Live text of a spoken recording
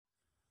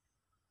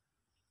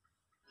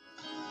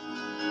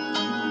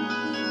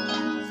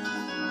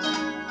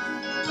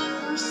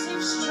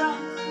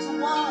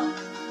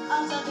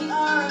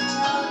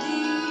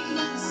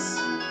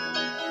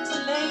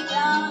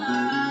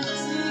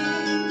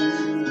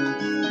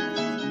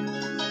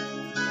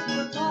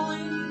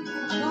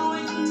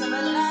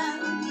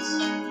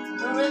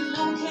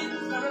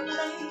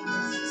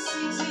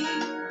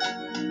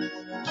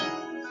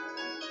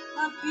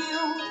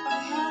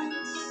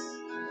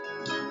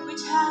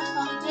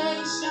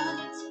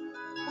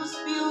whose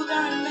builder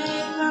and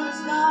maker is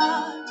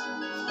God.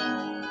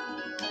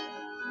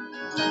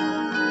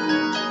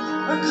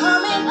 We're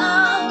coming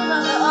out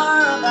of the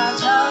hour of our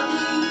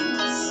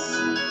childish,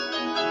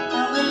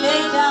 and we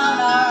lay down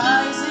our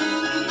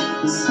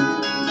risings.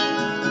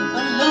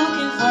 We're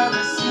looking for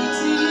a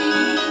city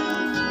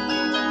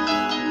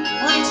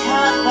which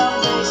has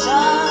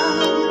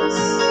foundations,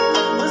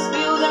 whose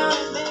builder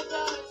and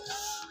maker.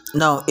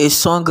 Now, a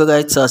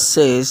songwriter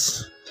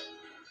says,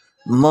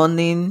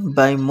 morning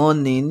by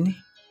morning,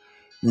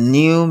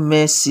 new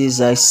mercies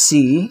I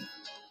see.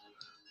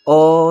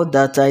 All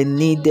that I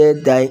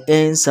needed, thy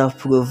hands have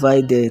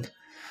provided.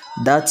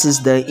 That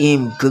is the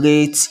hymn,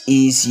 Great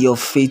is Your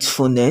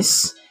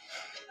Faithfulness.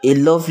 A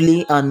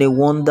lovely and a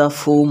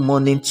wonderful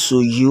morning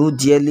to you,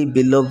 dearly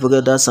beloved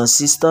brothers and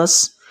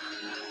sisters.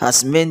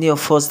 As many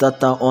of us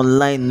that are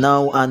online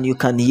now and you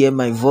can hear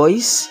my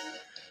voice,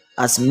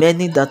 as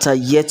many that are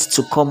yet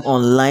to come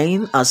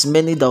online, as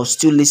many that will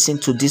still listen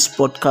to this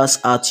podcast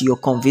at your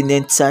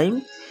convenient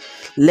time,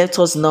 let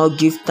us now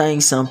give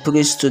thanks and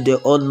praise to the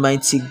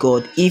Almighty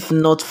God, if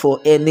not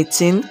for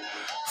anything,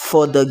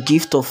 for the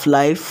gift of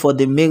life, for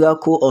the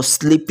miracle of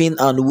sleeping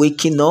and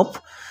waking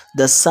up.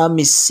 The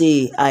psalmist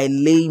say, I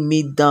lay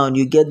me down.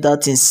 You get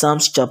that in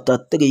Psalms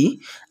chapter 3.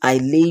 I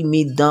lay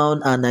me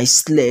down and I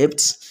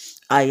slept.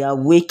 I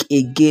awake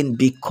again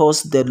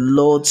because the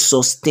Lord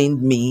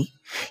sustained me.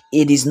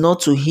 It is not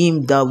to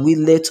him that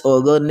willeth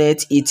or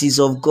runneth, it is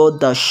of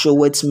God that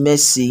showeth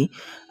mercy.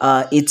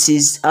 It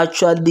is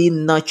actually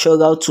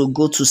natural to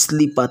go to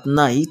sleep at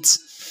night,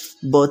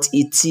 but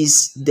it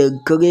is the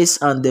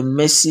grace and the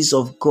mercies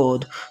of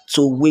God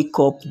to wake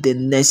up the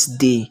next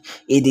day.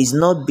 It is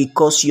not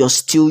because you're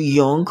still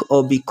young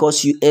or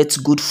because you ate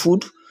good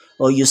food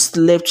or you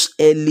slept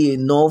early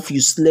enough,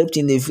 you slept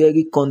in a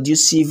very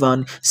conducive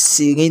and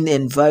serene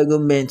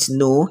environment.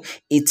 No,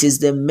 it is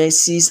the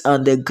mercies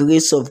and the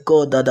grace of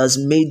God that has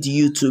made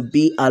you to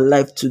be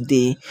alive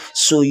today.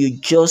 So you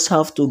just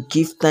have to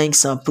give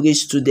thanks and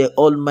praise to the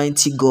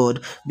Almighty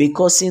God,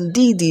 because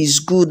indeed He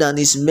is good and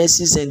His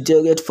mercies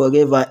endureth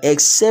forever,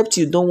 except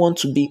you don't want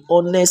to be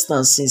honest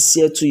and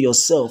sincere to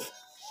yourself.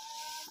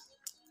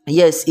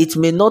 Yes, it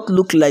may not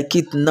look like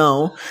it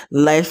now.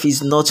 Life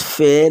is not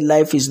fair.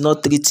 Life is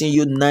not treating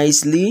you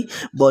nicely.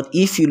 But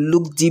if you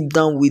look deep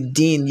down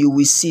within, you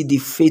will see the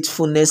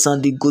faithfulness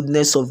and the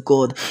goodness of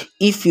God.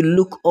 If you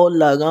look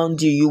all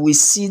around you, you will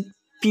see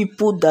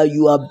people that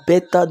you are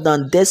better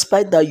than,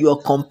 despite that you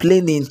are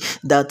complaining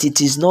that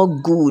it is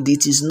not good,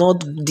 it is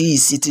not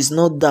this, it is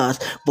not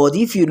that. But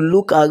if you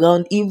look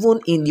around, even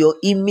in your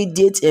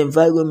immediate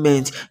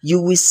environment, you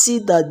will see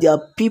that there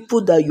are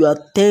people that you are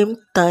 10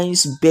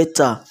 times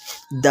better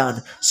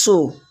than.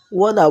 So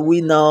what are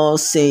we now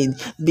saying?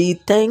 Be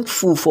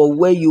thankful for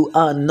where you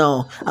are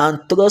now and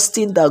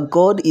trusting that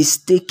God is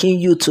taking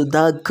you to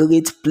that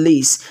great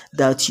place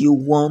that you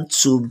want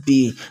to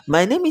be.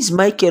 My name is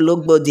Michael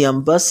Ogbo, the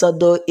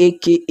ambassador,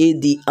 aka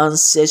the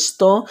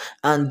ancestor,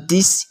 and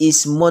this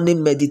is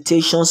morning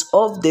meditations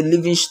of the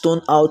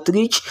Livingstone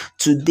Outreach.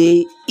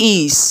 Today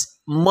is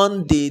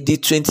Monday, the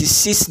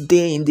 26th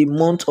day in the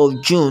month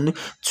of June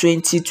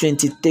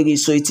 2023.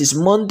 So it is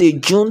Monday,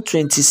 June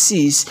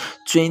 26,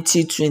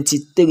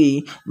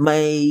 2023.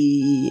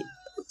 My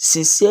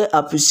sincere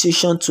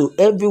appreciation to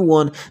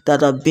everyone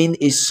that have been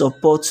a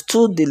support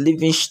to the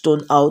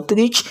Livingstone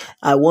Outreach.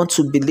 I want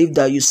to believe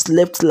that you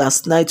slept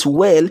last night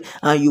well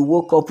and you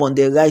woke up on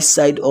the right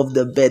side of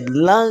the bed.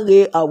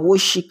 Lanre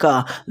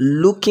Awoshika,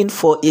 Looking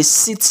for a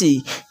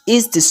City,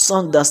 is the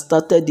song that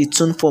started the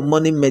tune for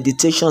morning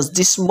meditations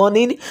this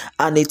morning,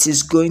 and it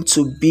is going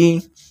to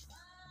be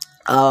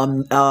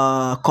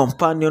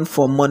companion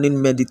for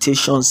morning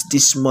meditations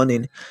this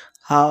morning.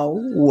 How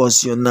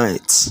was your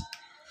night?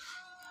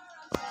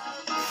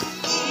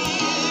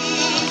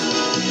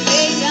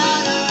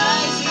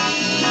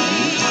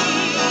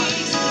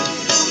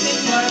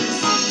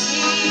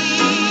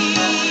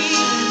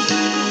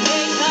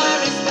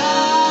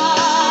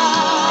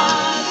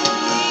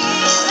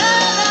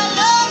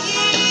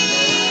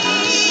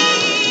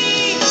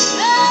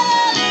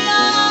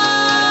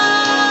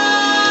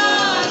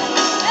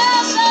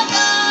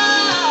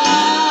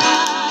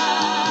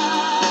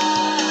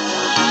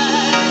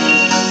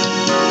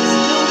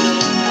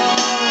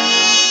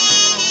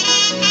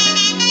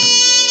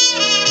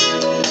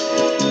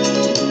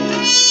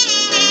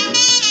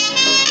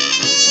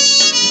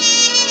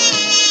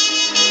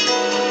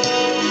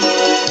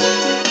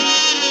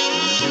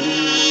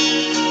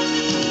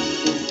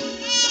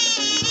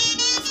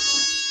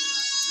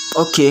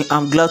 Okay,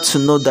 I'm glad to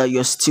know that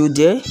you're still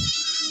there,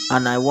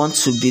 and I want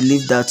to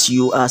believe that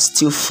you are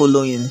still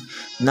following.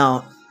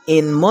 Now,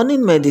 in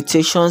morning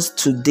meditations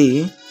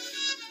today,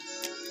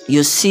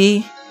 you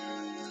see,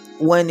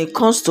 when it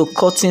comes to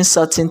cutting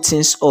certain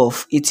things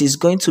off, it is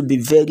going to be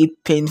very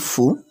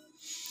painful.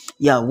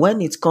 Yeah,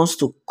 when it comes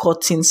to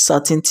cutting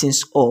certain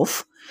things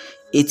off,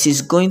 it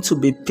is going to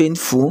be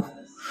painful,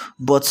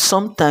 but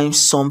sometimes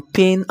some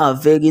pain are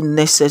very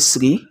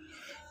necessary,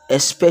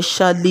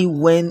 especially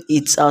when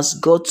it has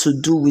got to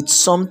do with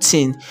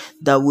something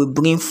that will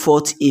bring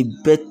forth a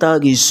better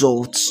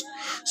result.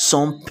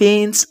 Some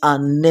pains are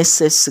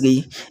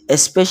necessary,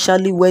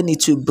 especially when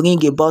it will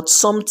bring about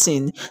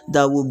something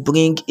that will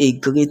bring a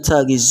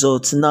greater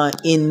result. Now,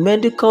 in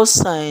medical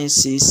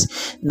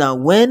sciences, now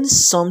when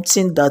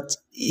something that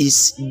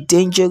is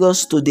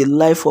dangerous to the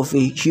life of a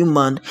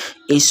human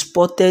is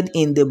spotted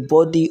in the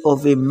body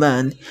of a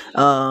man,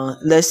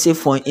 let's say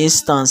for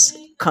instance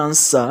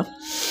cancer,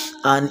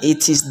 and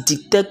it is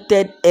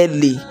detected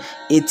early,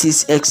 it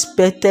is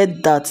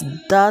expected that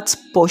that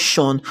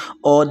portion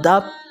or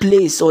that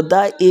place or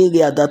that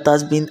area that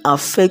has been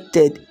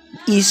affected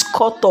is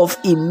cut off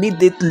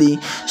immediately,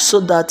 so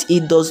that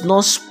it does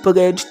not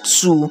spread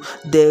to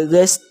the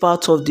rest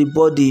part of the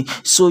body.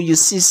 So you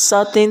see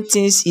certain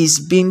things is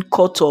being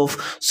cut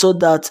off, so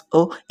that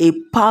a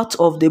part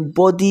of the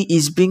body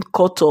is being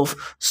cut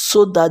off,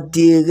 so that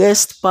the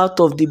rest part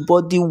of the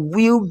body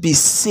will be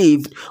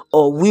saved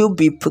or will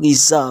be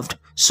preserved.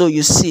 So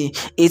you see,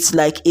 it's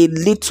like a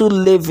little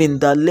leaven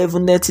that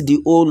leaveneth the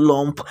whole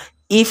lump.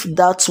 If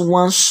that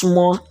one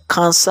small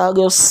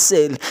cancerous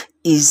cell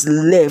is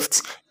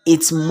left,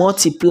 it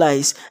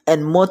multiplies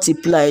and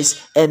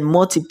multiplies and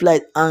multiplies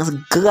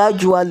and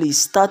gradually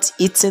start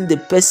eating the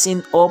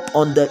person up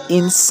on the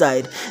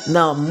inside.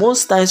 Now,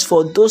 most times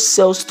for those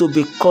cells to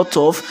be cut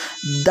off,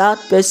 that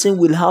person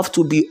will have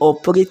to be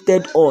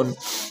operated on,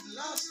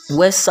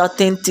 where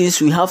certain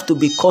things will have to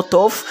be cut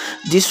off.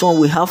 This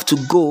one will have to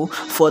go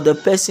for the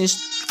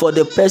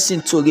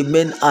person to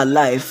remain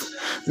alive.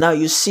 Now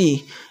you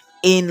see,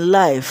 in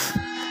life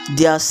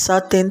there are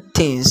certain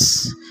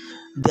things,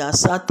 there are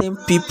certain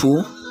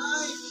people,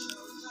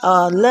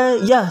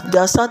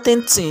 there are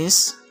certain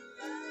things.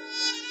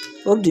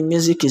 Hope the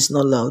music is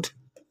not loud.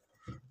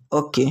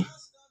 Okay,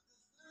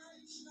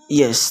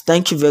 yes,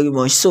 thank you very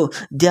much. So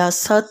there are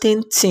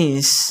certain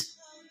things,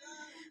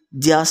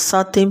 there are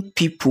certain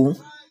people,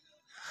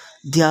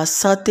 there are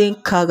certain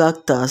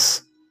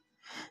characters,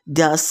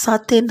 there are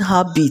certain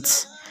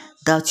habits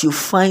that you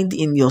find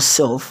in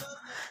yourself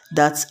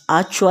that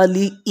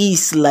actually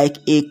is like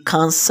a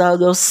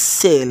cancerous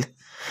cell,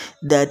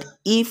 that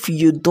if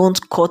you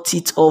don't cut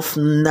it off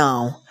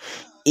now,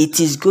 it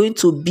is going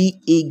to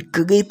be a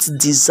great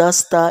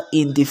disaster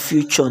in the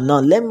future. Now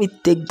let me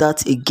take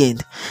that again,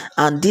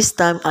 and this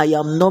time I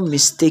am not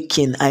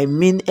mistaken, I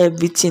mean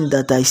everything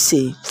that I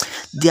say.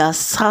 There are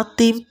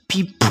certain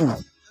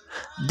people,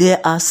 there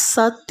are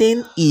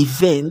certain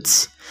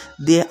events,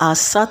 there are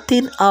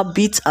certain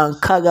habits and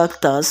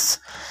characters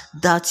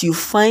that you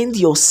find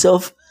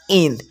yourself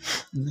in,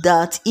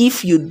 that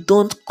if you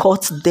don't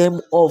cut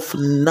them off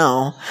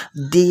now,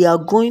 they are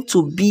going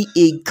to be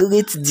a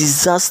great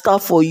disaster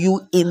for you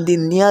in the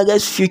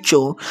nearest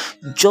future,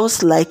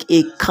 just like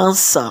a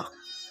cancer.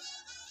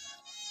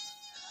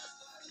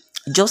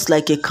 Just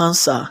like a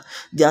cancer,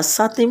 there are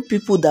certain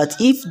people that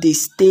if they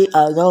stay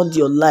around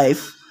your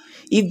life,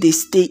 if they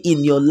stay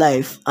in your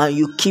life and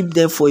you keep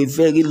them for a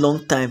very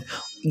long time,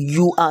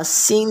 you are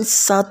seeing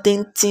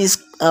certain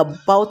things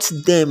about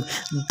them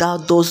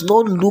that does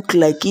not look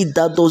like it,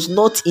 that does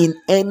not in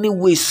any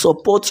way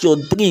support your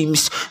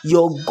dreams,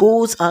 your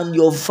goals and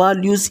your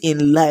values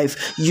in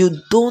life. You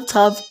don't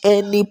have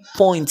any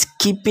point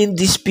keeping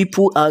these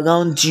people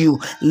around you.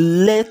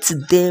 Let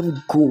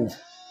them go.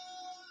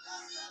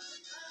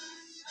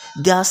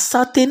 There are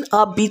certain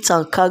habits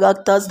and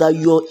characters that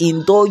you're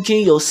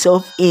indulging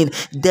yourself in,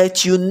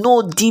 that you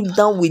know deep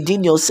down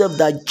within yourself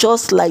that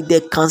just like the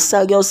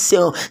cancerous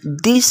cell,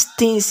 these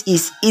things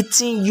is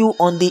eating you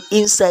on the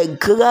inside,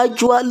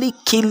 gradually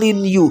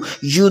killing you.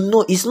 You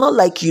know, it's not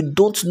like you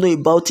don't know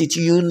about it,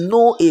 you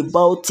know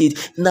about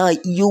it. Now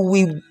you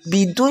will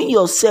be doing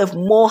yourself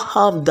more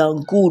harm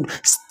than good,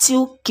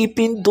 still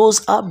keeping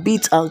those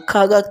habits and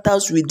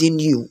characters within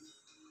you,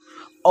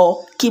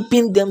 or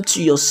keeping them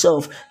to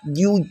yourself.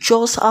 You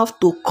just have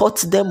to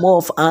cut them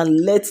off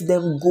and let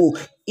them go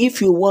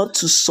if you want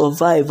to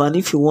survive and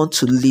if you want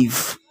to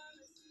live.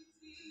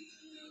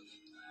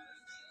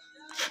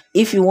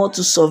 If you want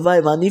to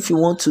survive and if you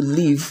want to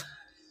live.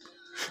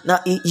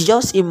 Now,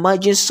 just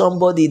imagine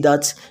somebody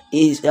that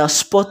has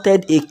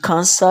spotted a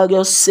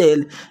cancerous cell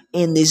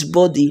in his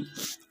body,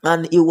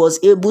 and he was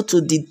able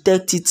to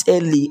detect it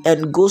early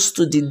and goes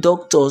to the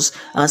doctors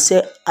and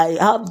say, I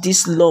have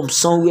this lump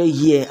somewhere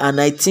here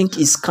and I think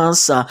it's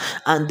cancer.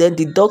 And then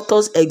the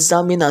doctors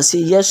examine and say,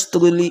 yes,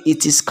 truly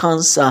it is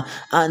cancer.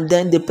 And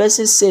then the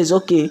person says,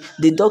 okay,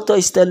 the doctor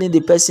is telling the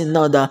person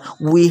now that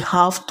we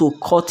have to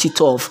cut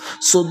it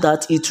off so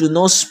that it will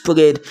not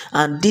spread.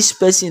 And this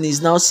person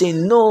is now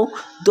saying, no,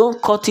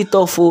 don't cut it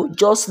off,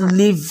 just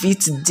leave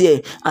it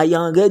there. I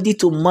am ready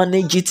to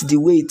manage it the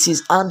way it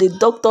is. And the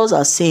doctors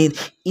are saying,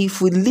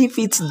 if we leave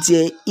it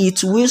there,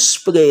 it will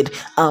spread,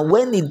 and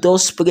when it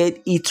does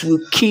spread, it will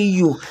kill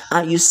you.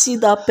 And you see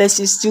that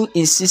person still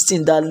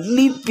insisting that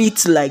leave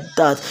it like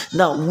that.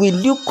 Now,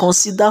 will you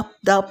consider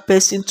that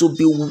person to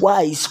be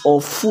wise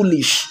or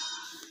foolish?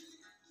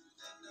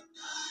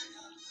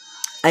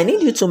 I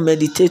need you to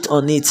meditate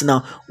on it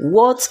now.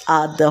 What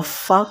are the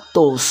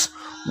factors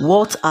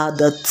What are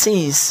the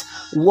things?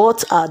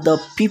 What are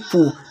the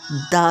people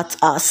that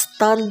are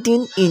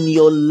standing in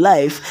your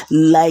life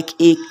like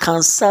a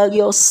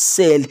cancerous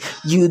cell?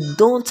 You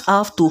don't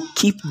have to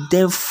keep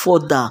them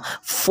further.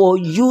 For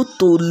you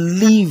to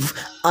live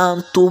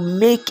and to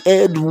make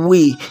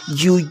headway,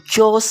 you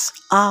just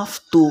have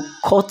to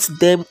cut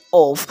them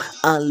off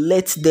and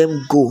let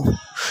them go.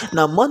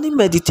 Now, morning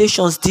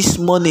meditations this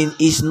morning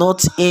is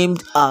not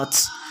aimed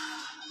at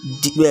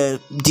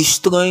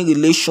destroying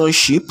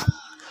relationship,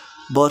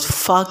 but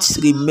facts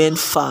remain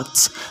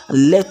facts.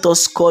 Let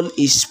us call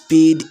a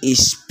spade a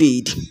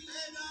spade.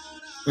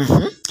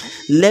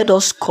 Let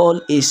us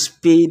call a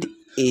spade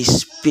a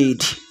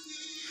spade.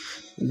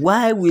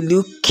 Why will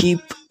you keep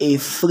a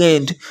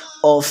friend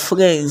or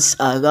friends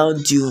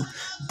around you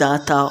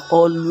that are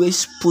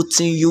always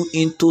putting you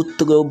into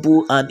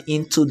trouble and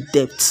into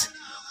debt?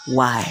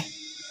 Why?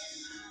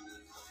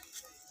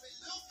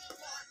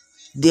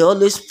 They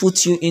always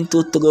put you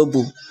into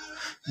trouble.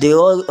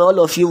 All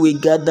of you will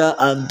gather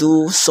and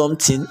do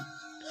something,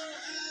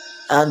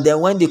 and then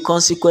when the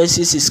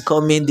consequences is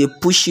coming, they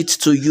push it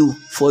to you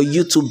for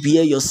you to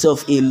bear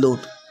yourself alone.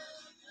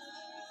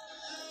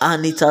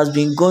 And it has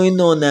been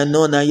going on, and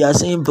you are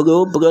saying,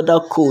 brother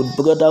code.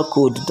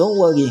 Don't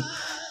worry,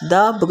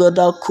 that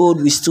brother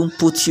code will still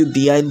put you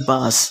behind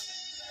bars.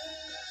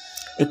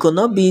 It could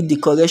not be the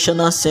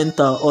correctional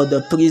center or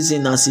the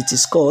prison as it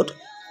is called.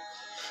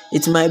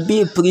 It might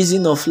be a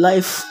prison of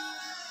life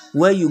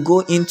where you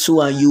go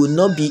into and you will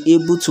not be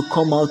able to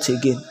come out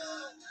again.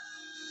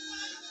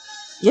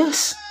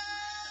 Yes,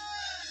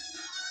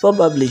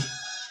 probably.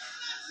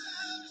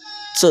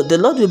 So the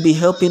Lord will be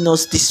helping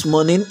us this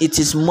morning. It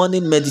is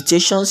morning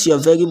meditations. You are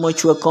very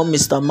much welcome,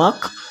 Mr.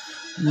 Mark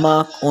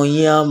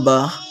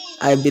Onyamba.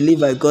 I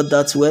believe I got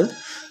that well.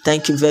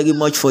 Thank you very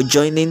much for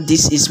joining.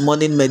 This is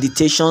morning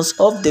meditations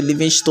of the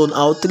Livingstone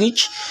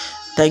Outreach.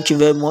 Thank you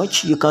very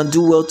much. You can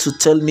do well to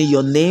tell me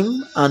your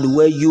name and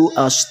where you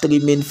are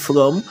streaming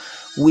from.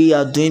 We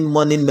are doing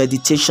morning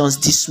meditations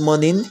this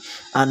morning,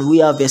 and we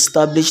have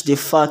established the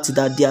fact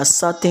that there are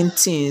certain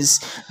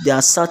things, there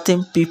are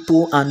certain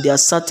people, and there are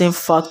certain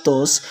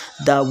factors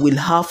that will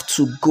have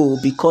to go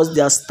because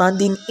they are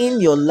standing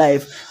in your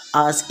life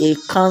as a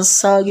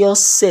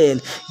cancerous cell.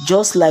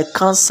 Just like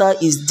cancer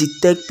is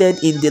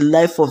detected in the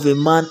life of a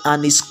man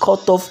and is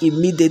cut off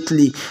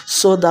immediately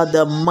so that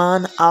the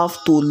man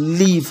have to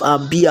live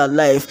and be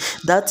alive,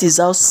 that is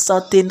how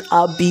certain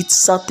habits,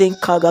 certain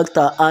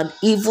character, and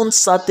even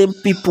certain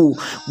people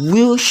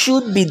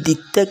should be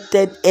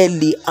detected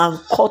early and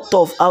cut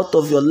off out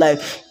of your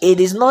life. It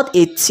is not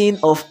a thing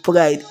of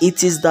pride,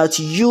 it is that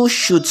you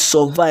should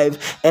survive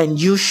and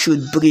you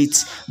should breathe.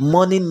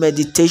 Morning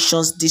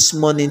meditations this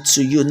morning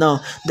to you. Now,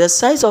 the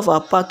size of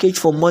our package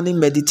for morning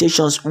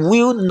meditations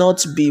will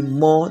not be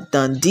more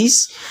than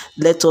this.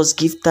 Let us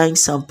give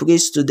thanks and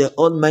praise to the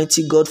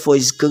Almighty God for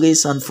His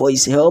grace and for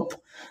His help.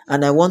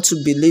 And I want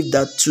to believe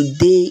that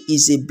today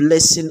is a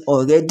blessing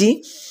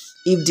already.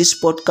 If this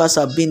podcast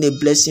has been a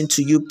blessing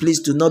to you, please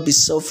do not be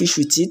selfish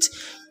with it.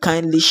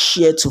 Kindly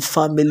share to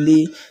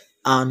family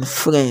and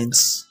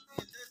friends.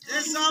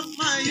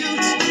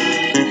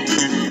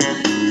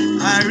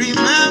 I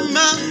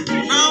remember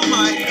now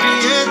my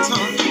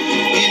Creator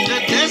in the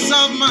days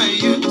of my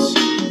youth.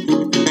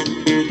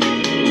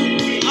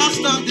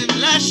 Lust of the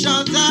flesh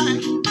shall die,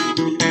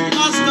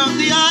 lust of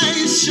the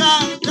eyes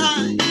shall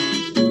die,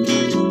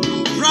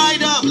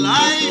 pride of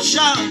life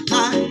shall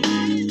die.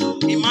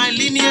 In my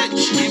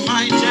lineage, in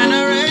my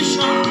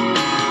generation,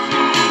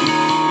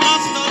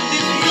 lust of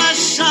the flesh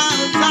shall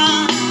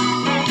die,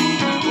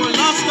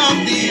 lust of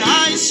the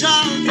eyes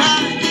shall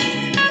die.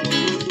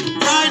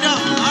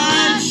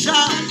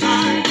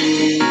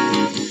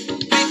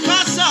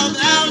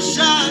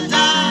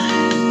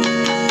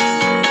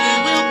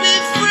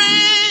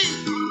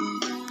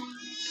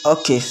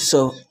 Okay,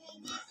 so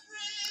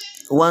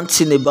one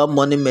thing about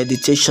morning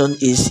meditation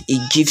is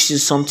it gives you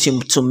something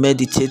to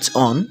meditate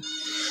on.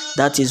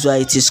 That is why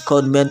it is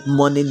called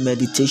morning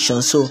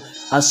meditation. So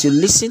as you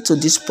listen to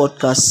this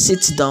podcast,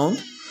 sit down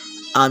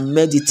and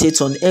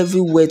meditate on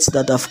every word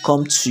that have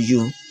come to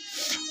you.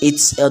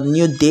 It's a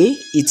new day.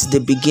 It's the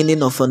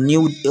beginning of a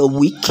new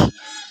week.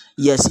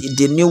 Yes,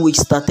 the new week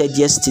started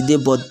yesterday,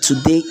 but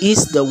today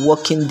is the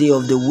working day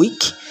of the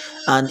week,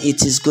 and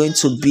it is going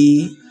to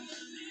be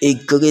a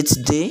great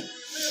day.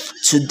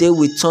 Today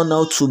will turn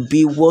out to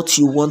be what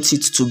you want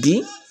it to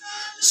be.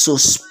 So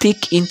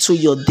speak into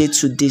your day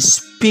today.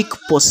 Speak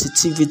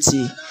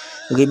positivity.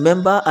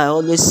 Remember, I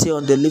always say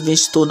on the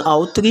Livingstone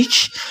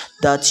Outreach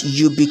that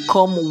you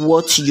become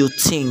what you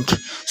think.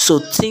 So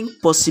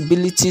think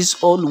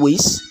possibilities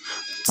always.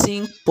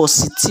 Think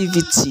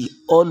positivity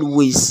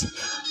always.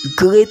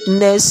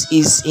 Greatness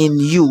is in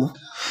you.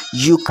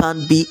 You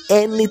can be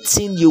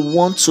anything you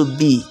want to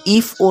be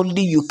if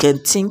only you can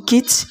think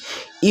it,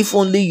 if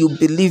only you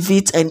believe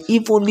it, and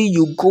if only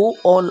you go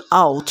all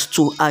out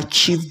to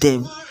achieve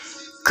them.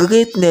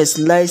 Greatness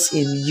lies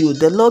in you.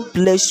 The Lord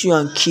bless you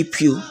and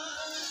keep you.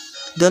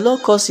 The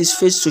Lord cause His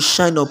face to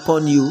shine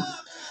upon you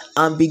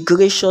and be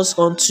gracious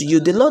unto you.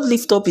 The Lord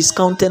lift up his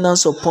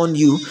countenance upon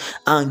you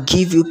and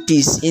give you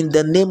peace. In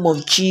the name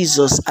of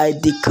Jesus, I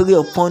decree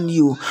upon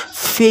you,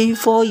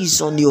 favor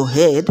is on your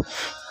head,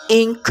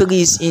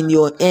 increase in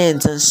your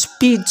hands, and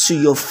speed to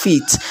your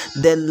feet.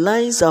 The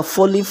lines are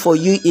falling for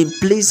you in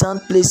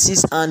pleasant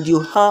places, and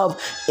you have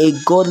a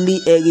godly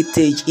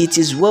heritage. It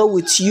is well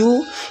with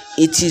you.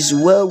 It is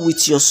well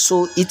with your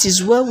soul. It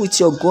is well with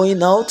your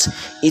going out.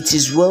 It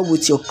is well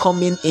with your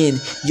coming in.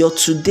 Your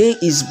today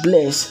is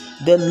blessed.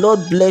 The Lord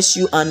bless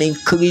you and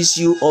increase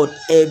you on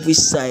every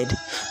side.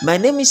 My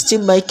name is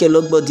Tim Michael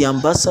Ogbo, the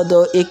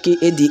ambassador,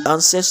 aka the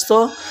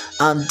ancestor,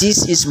 and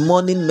this is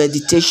morning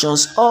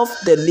meditations of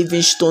the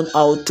Livingstone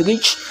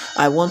Outreach.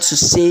 I want to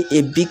say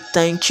a big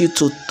thank you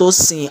to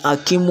Tosin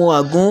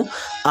Akimuagun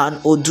and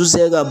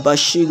Oduzera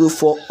Bashiru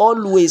for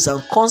always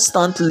and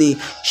constantly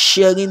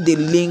sharing the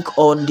link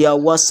on their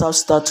WhatsApp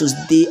status.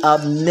 They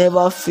have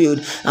never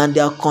failed, and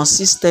their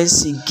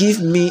consistency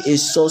give me a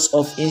source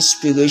of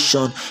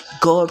inspiration.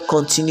 God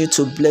continue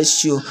to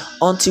bless you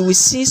until we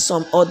see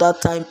some other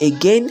time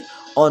again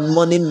on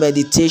morning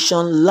meditation.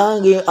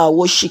 Lanre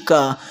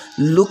Awoshika,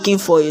 Looking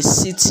for a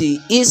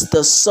City, is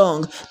the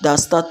song that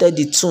started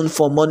the tune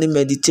for morning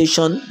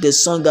meditation, the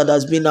song that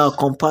has been our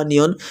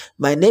companion.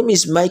 My name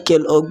is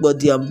Michael Ogbo,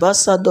 the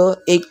ambassador,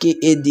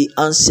 aka the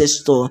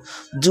ancestor.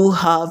 Do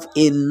have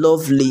a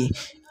lovely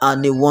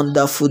and a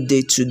wonderful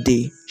day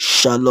today.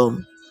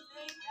 Shalom.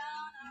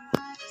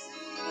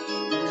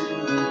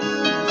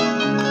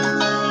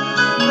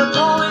 We're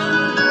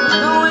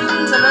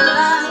going to the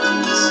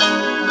land.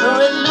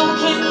 We're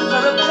looking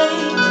for a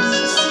place,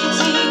 a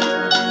city,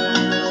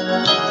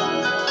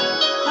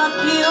 not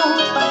built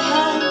by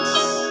hands,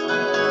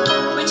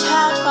 which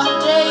had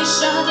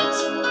foundations,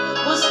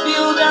 whose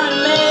builder and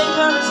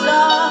maker is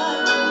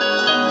God.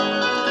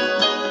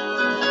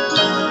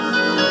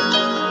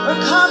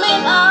 We're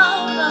coming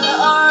out of the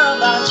Ur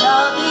of our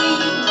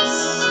Chaldees,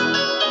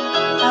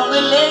 and we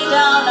lay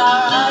down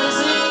our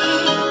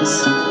Isaacs.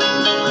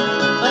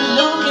 We're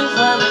looking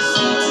for a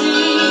city.